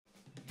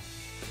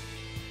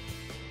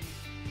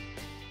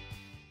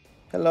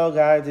Hello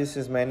guys, this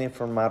is Manny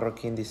from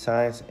Marroquin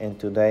Designs, and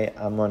today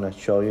I'm going to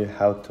show you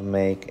how to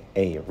make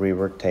a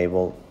river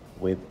table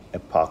with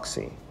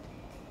epoxy.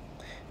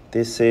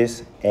 This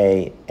is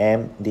a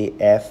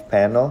MDF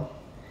panel,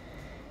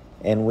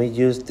 and we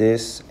use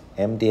this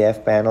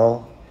MDF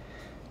panel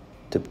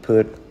to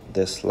put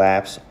the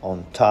slabs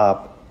on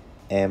top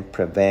and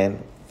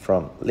prevent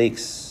from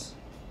leaks.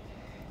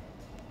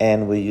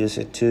 And we use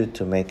it too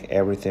to make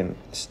everything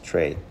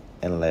straight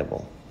and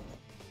level.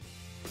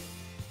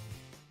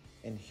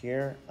 And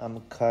here I'm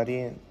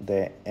cutting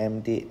the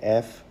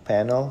MDF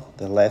panel,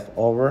 the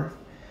leftover.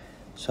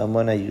 So I'm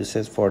gonna use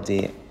it for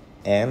the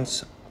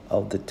ends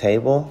of the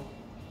table.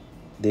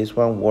 This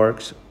one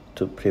works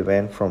to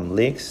prevent from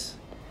leaks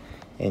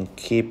and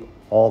keep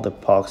all the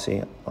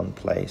epoxy on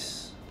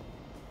place.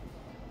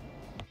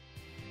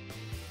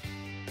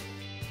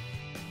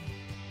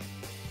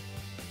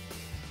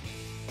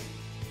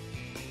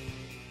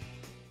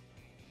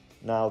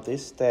 Now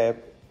this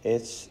step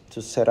is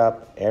to set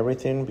up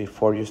everything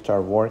before you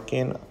start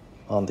working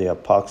on the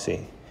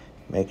epoxy.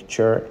 Make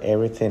sure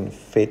everything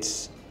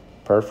fits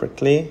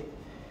perfectly,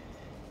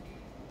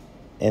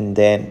 and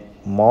then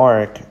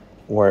mark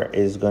where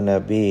it's gonna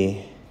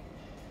be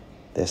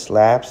the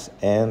slabs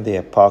and the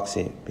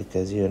epoxy,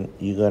 because you're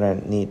gonna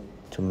need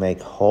to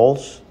make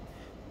holes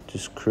to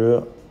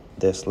screw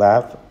the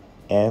slab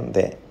and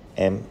the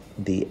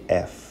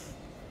MDF,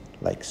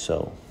 like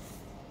so.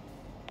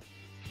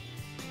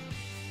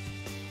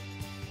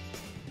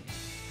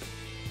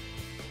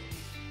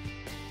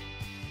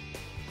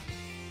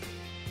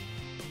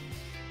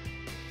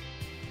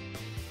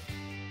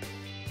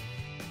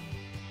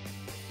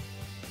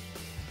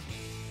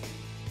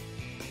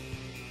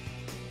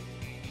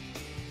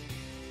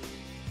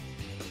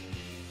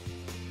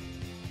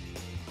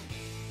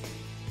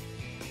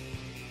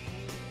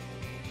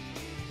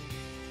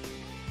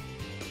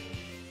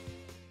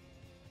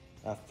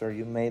 After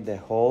you made the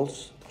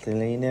holes,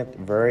 clean it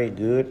very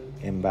good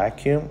and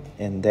vacuum,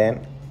 and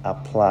then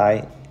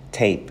apply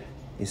tape.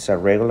 It's a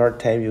regular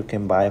tape you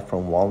can buy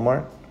from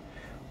Walmart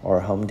or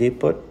Home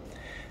Depot.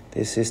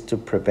 This is to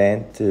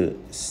prevent to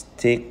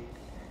stick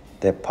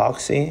the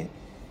epoxy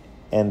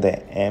and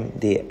the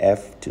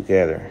MDF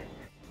together.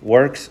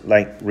 Works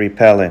like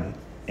repellent,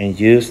 and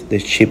use the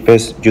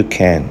cheapest you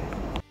can.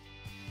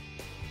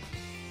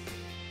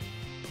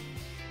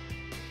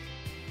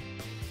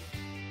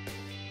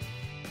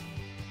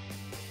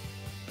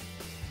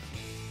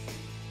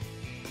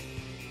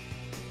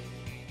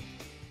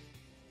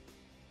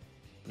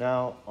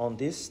 Now on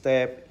this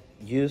step,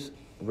 use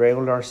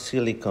regular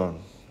silicone.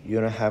 You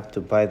don't have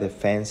to buy the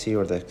fancy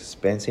or the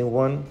expensive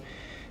one.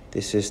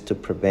 This is to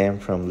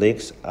prevent from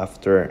leaks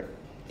after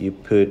you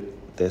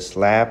put the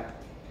slab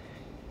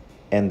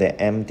and the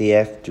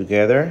MDF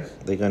together.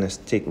 They're gonna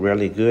stick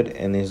really good,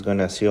 and it's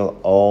gonna seal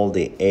all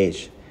the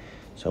edge.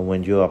 So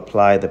when you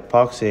apply the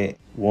epoxy, it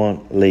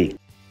won't leak.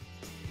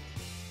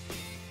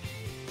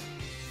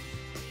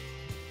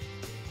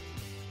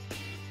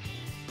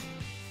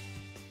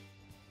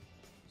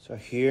 So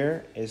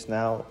here is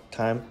now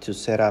time to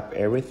set up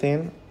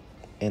everything,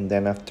 and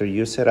then after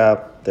you set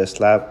up the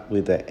slab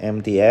with the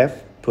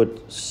MDF,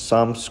 put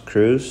some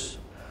screws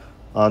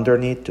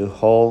underneath to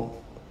hold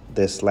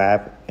the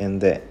slab and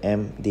the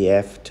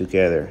MDF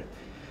together.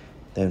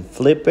 Then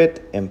flip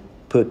it and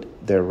put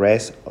the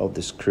rest of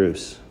the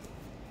screws.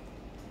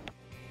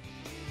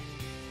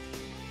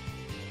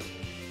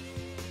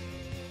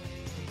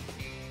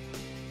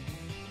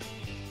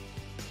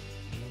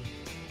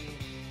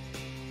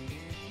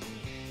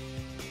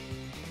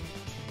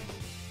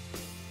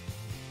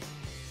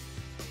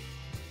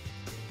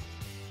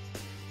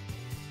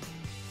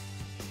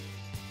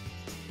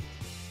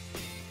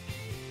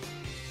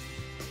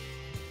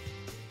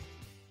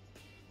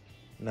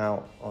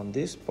 Now on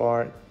this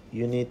part,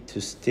 you need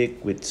to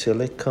stick with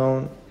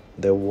silicone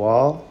the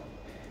wall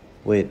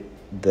with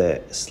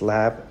the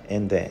slab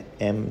and the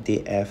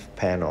MDF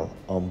panel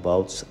on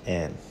both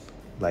ends,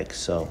 like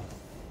so.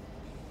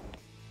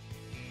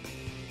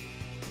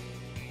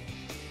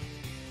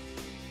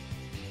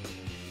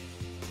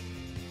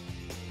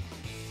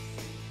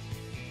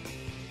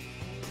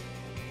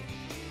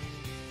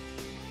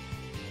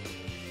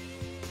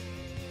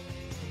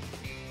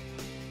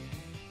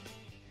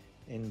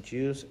 And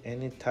use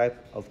any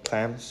type of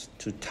clamps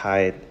to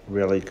tie it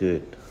really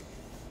good.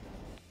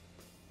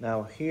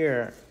 Now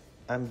here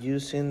I'm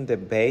using the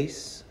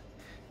base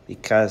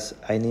because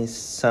I need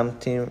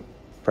something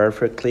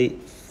perfectly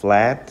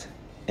flat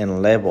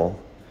and level,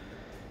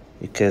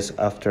 because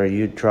after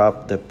you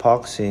drop the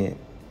epoxy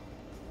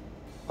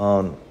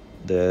on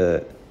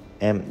the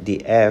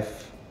MDF,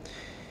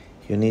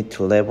 you need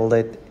to level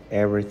it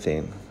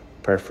everything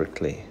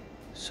perfectly.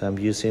 So I'm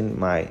using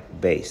my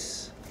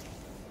base.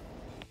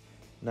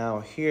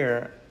 Now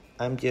here,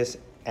 I'm just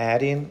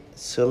adding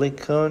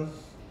silicone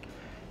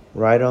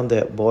right on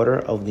the border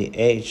of the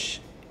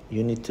edge.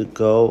 You need to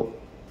go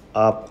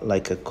up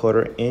like a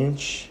 1/4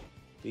 inch,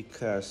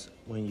 because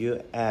when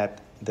you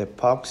add the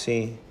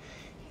epoxy,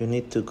 you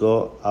need to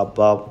go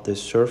above the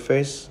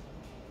surface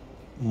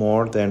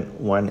more than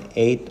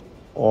 1/8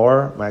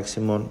 or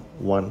maximum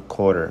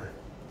 1/4.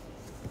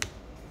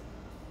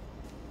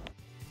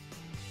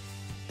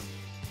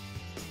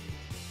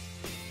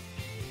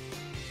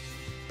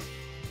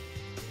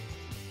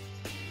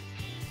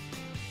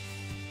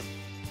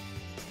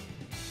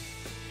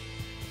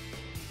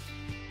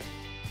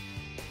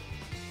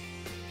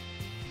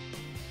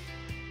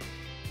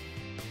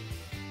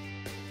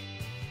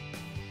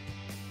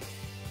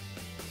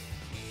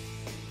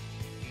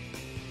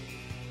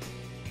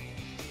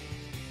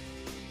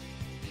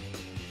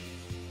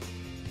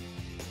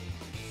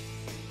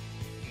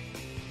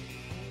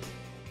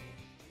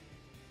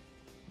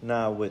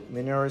 Now with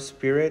mineral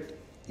spirit,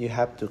 you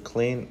have to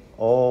clean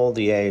all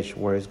the edge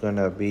where it's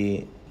gonna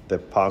be the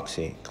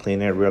epoxy. Clean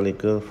it really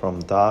good from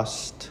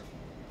dust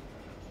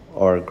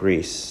or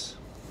grease.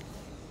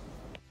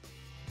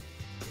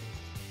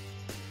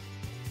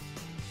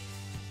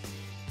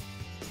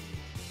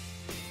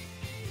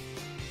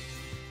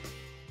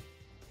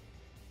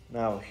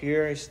 Now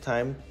here it's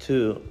time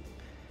to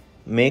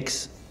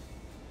mix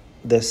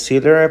the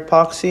sealer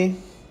epoxy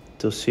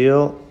to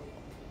seal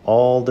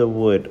all the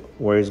wood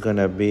where it's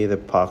gonna be the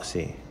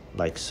epoxy,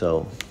 like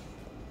so.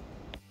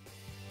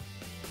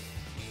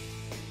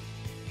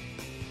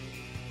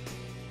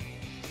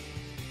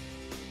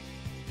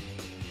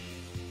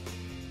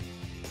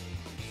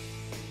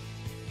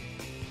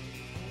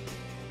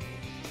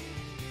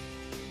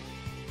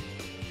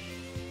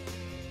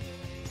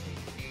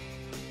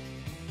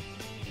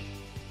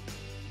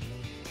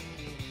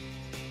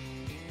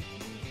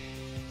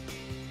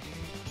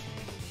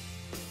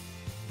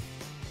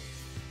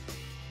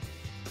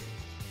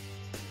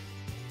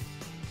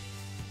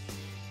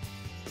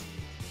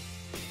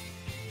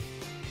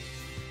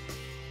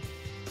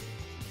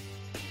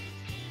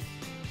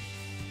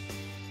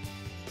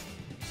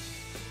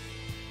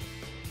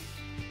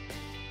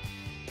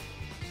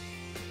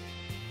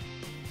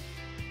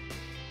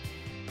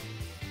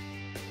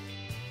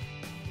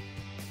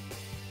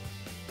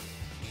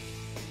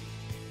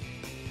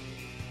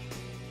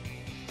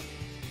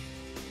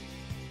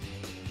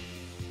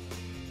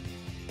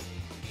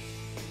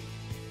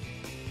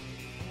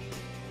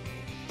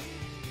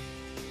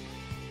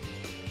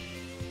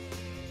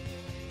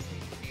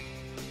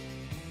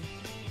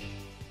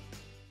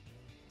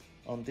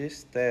 On this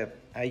step,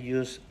 I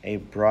use a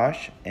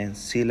brush and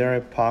sealer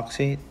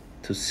epoxy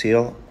to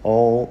seal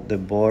all the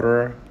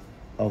border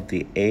of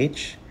the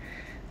edge.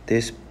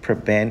 This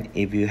prevent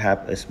if you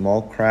have a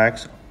small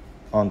cracks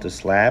on the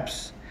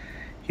slabs,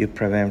 you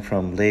prevent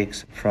from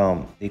leaks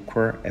from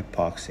liquid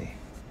epoxy.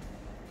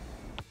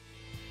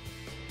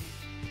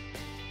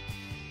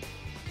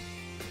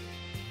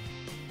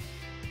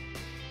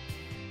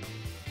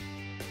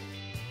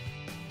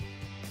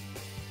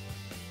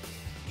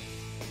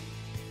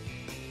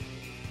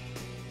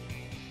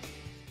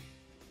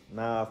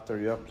 Now after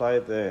you apply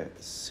the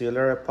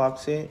sealer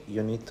epoxy,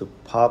 you need to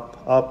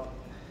pop up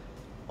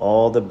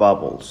all the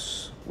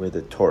bubbles with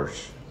the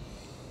torch.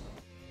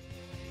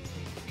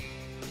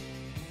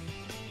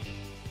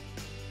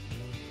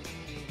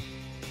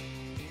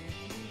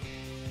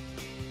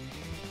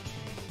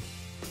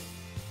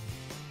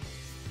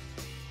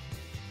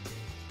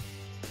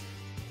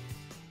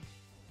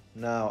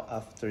 Now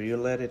after you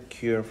let it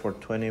cure for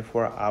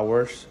 24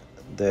 hours,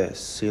 the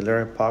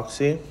sealer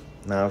epoxy,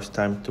 now it's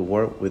time to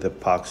work with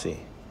epoxy.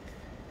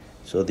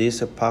 So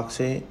this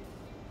epoxy,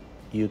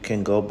 you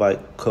can go by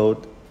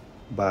coat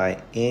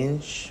by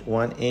inch,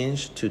 1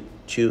 inch to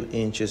 2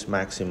 inches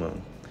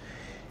maximum.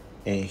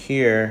 And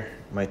here,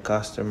 my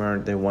customer,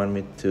 they want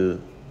me to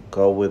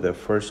go with the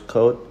first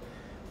coat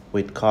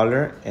with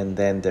color and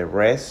then the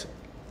rest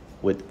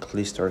with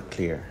crystal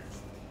clear.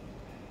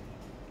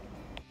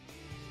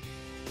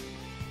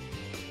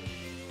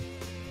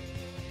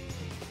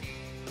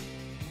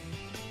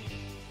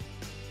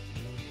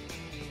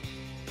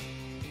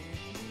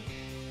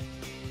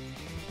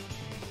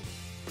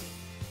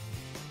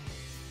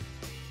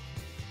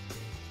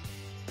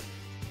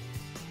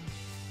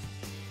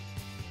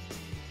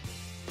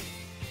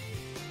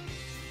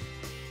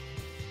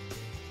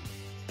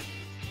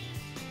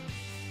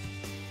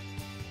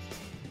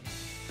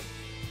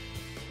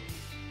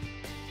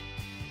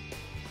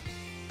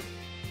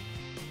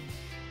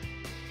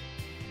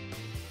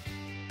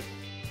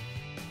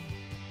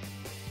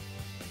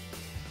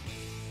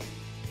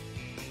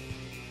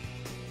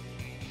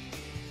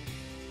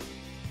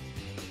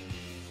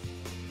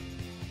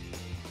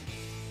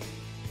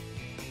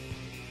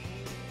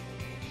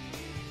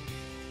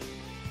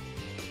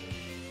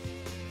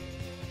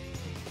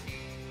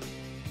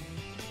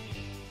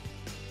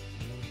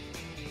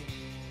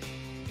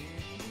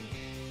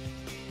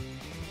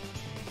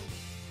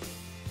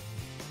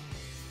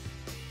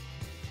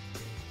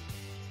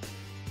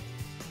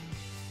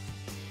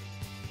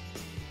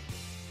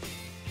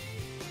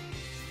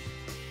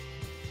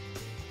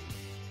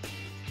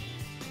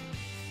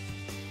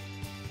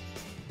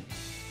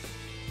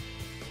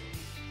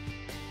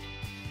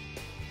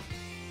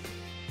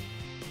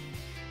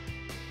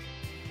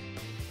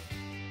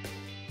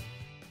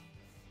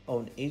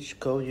 On each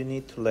coat, you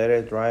need to let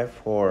it dry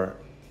for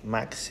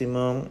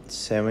maximum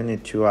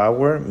 72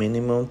 hours,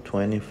 minimum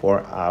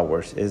 24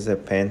 hours. It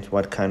depends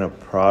what kind of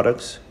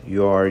products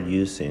you are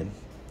using.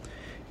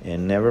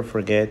 And never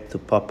forget to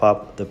pop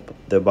up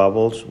the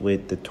bubbles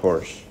with the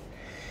torch.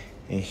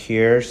 And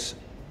here's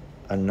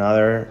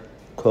another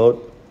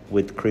coat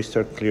with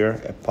crystal clear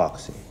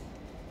epoxy.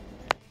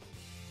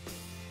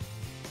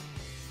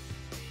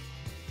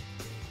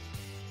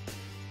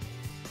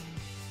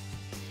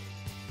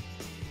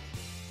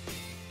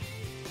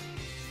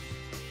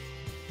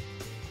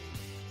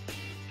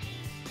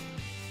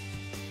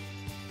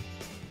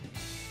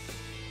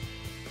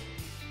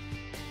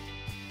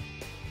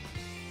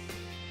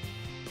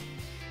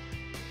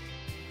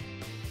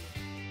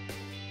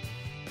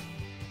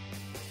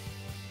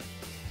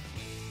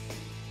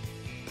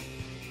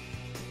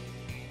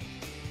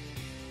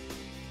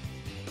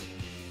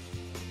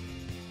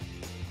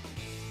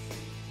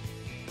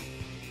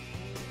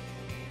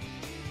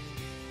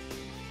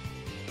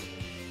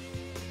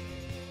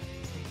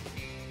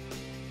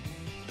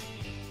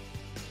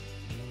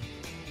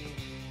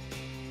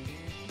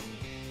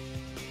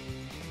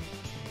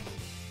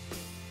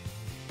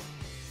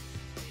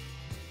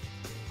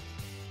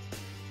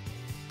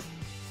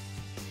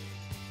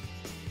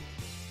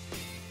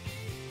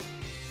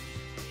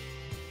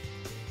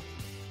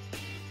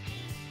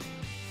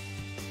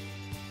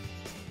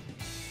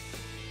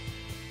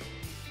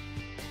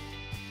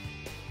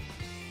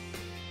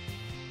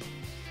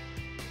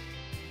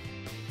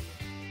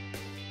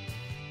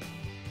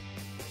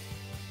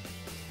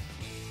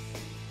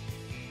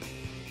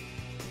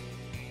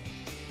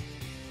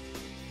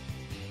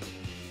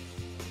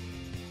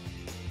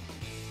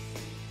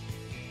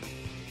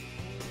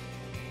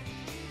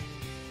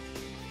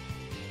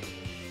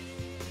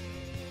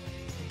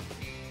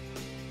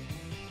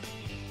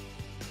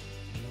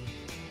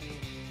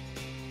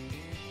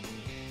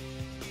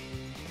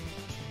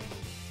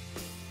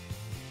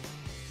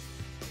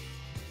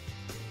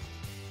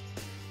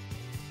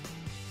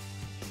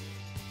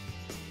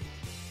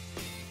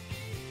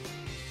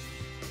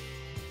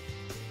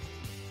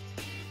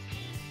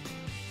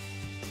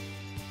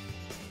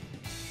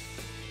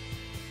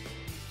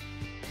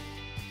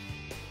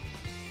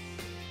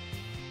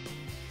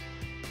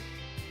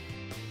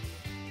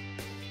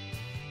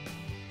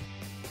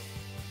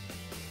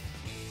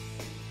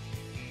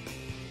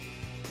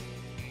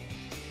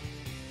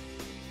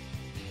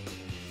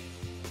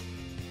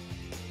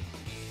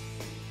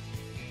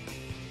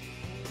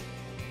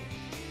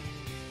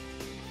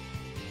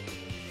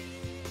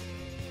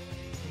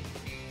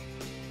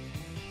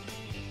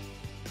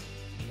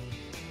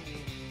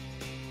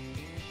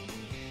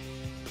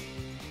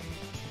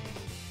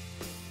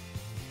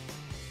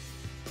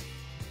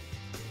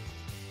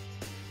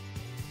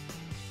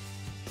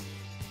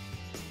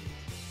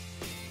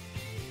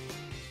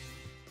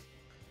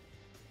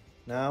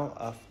 Now,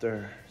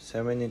 after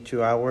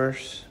 72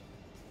 hours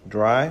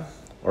dry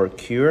or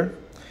cure,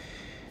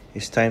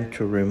 it's time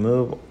to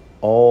remove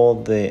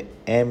all the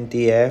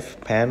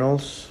MDF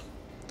panels,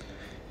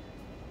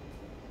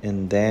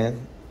 and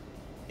then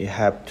you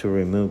have to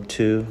remove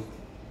too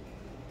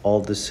all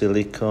the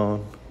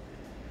silicone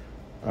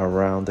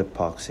around the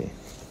epoxy.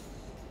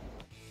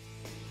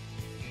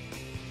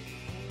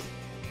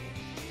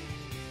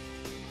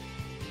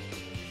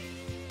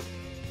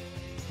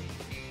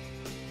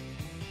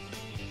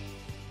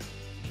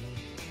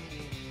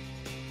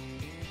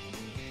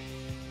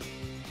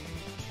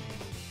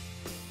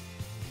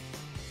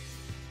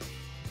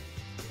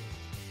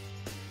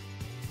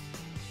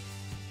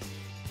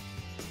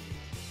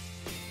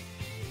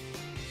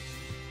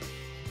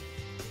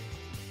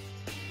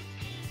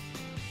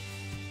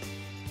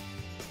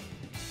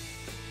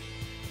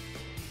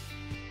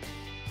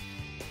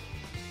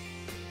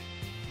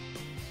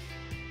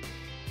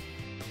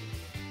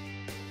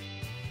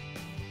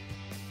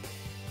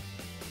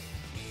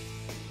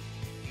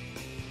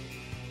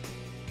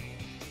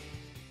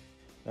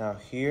 Now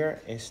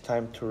here it's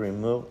time to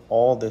remove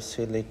all the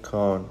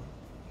silicone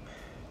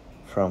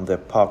from the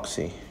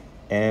epoxy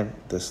and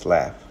the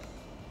slab.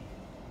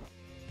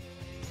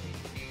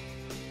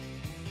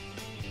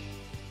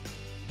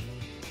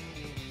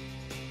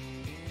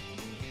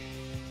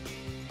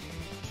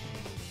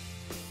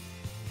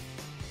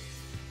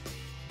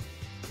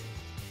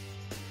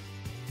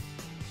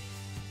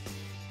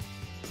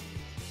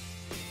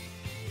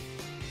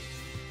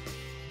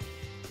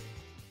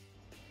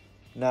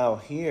 Now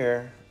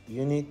here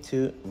you need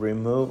to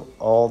remove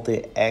all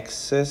the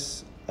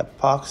excess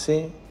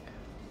epoxy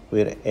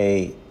with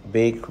a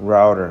big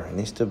router. It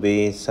needs to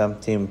be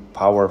something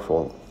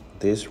powerful.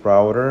 This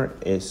router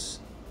is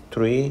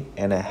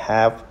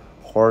 3.5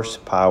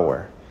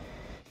 horsepower.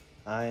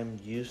 I'm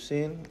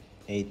using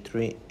a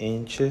 3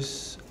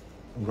 inches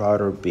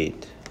router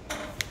bit.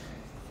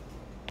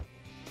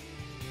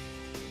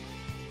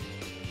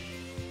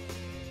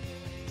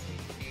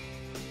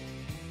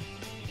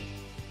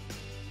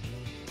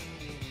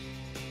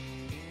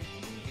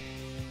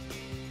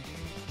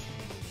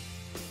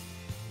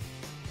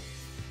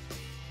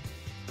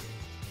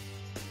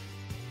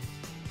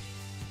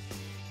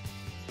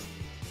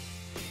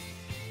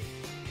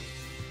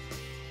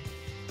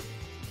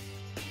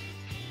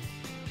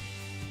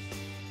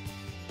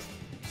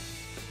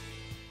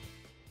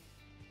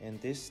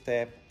 this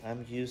step,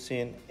 I'm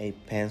using a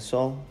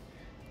pencil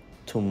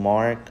to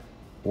mark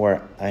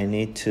where I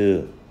need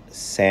to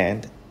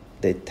sand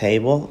the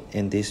table,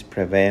 and this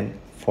prevent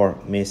for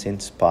missing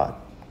spot.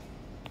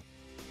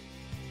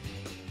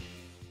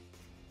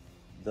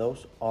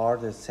 Those are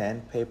the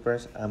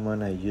sandpapers I'm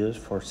gonna use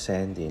for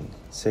sanding: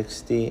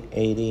 60,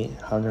 80,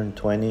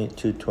 120,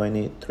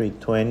 220,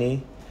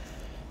 320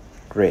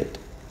 grit.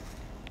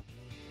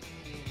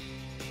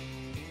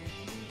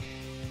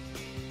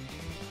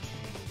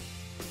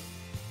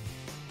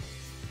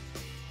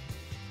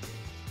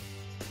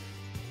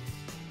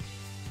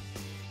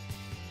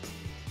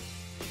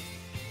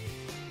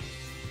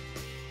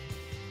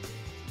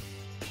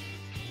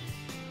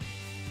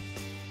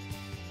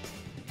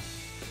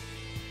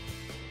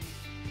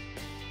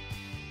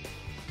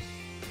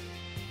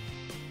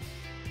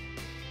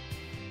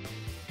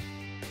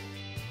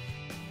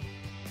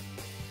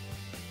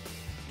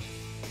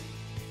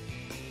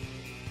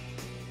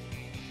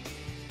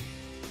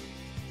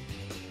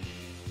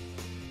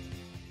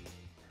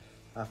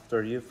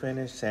 After you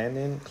finish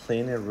sanding,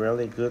 clean it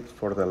really good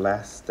for the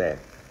last step,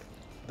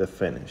 the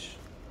finish.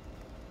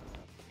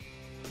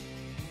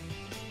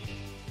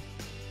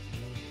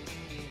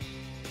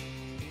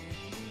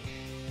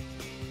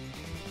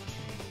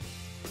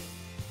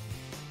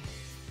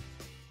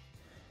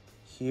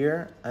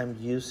 Here I'm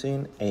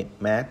using a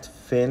matte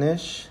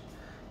finish.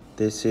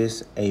 This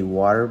is a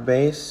water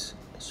base,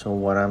 so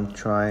what I'm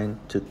trying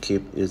to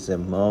keep is the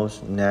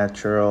most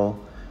natural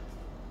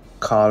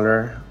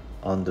color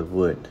on the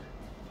wood.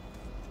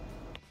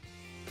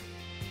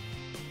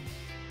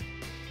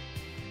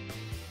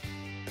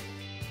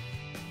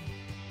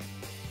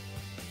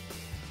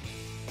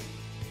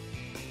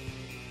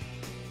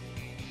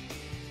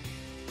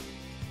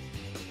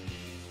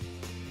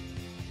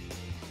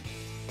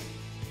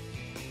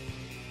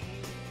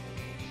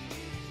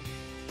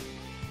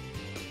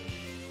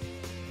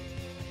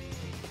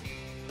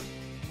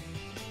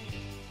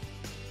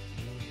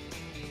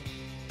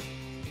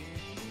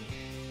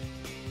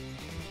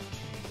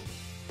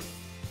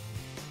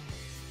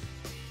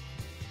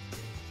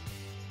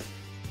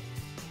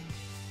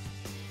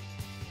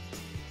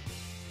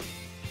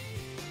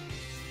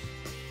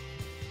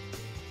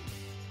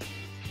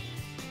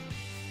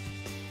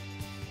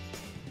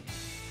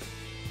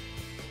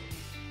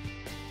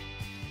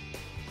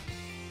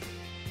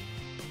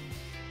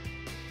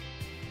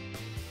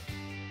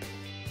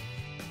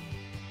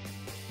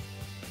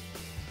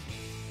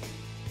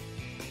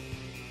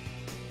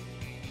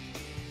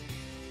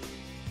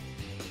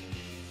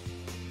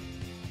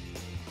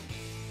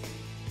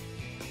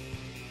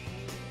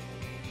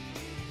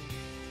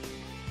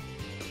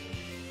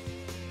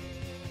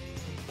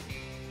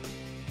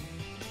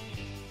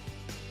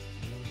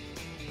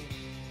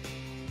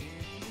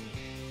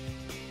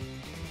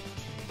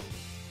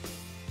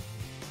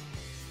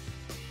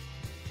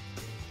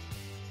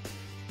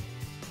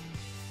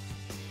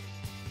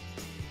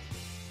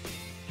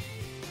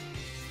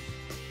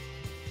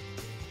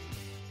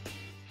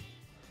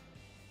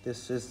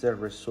 This is the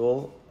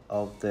result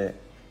of the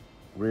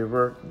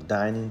river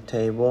dining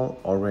table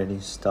already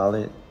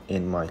installed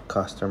in my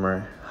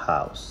customer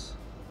house.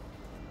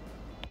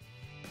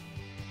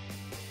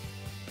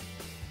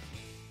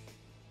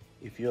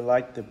 If you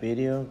like the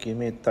video, give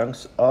me a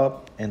thumbs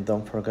up and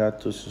don't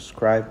forget to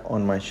subscribe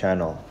on my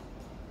channel.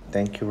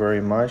 Thank you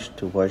very much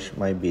to watch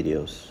my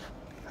videos.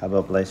 Have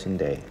a blessed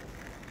day.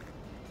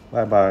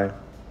 Bye bye.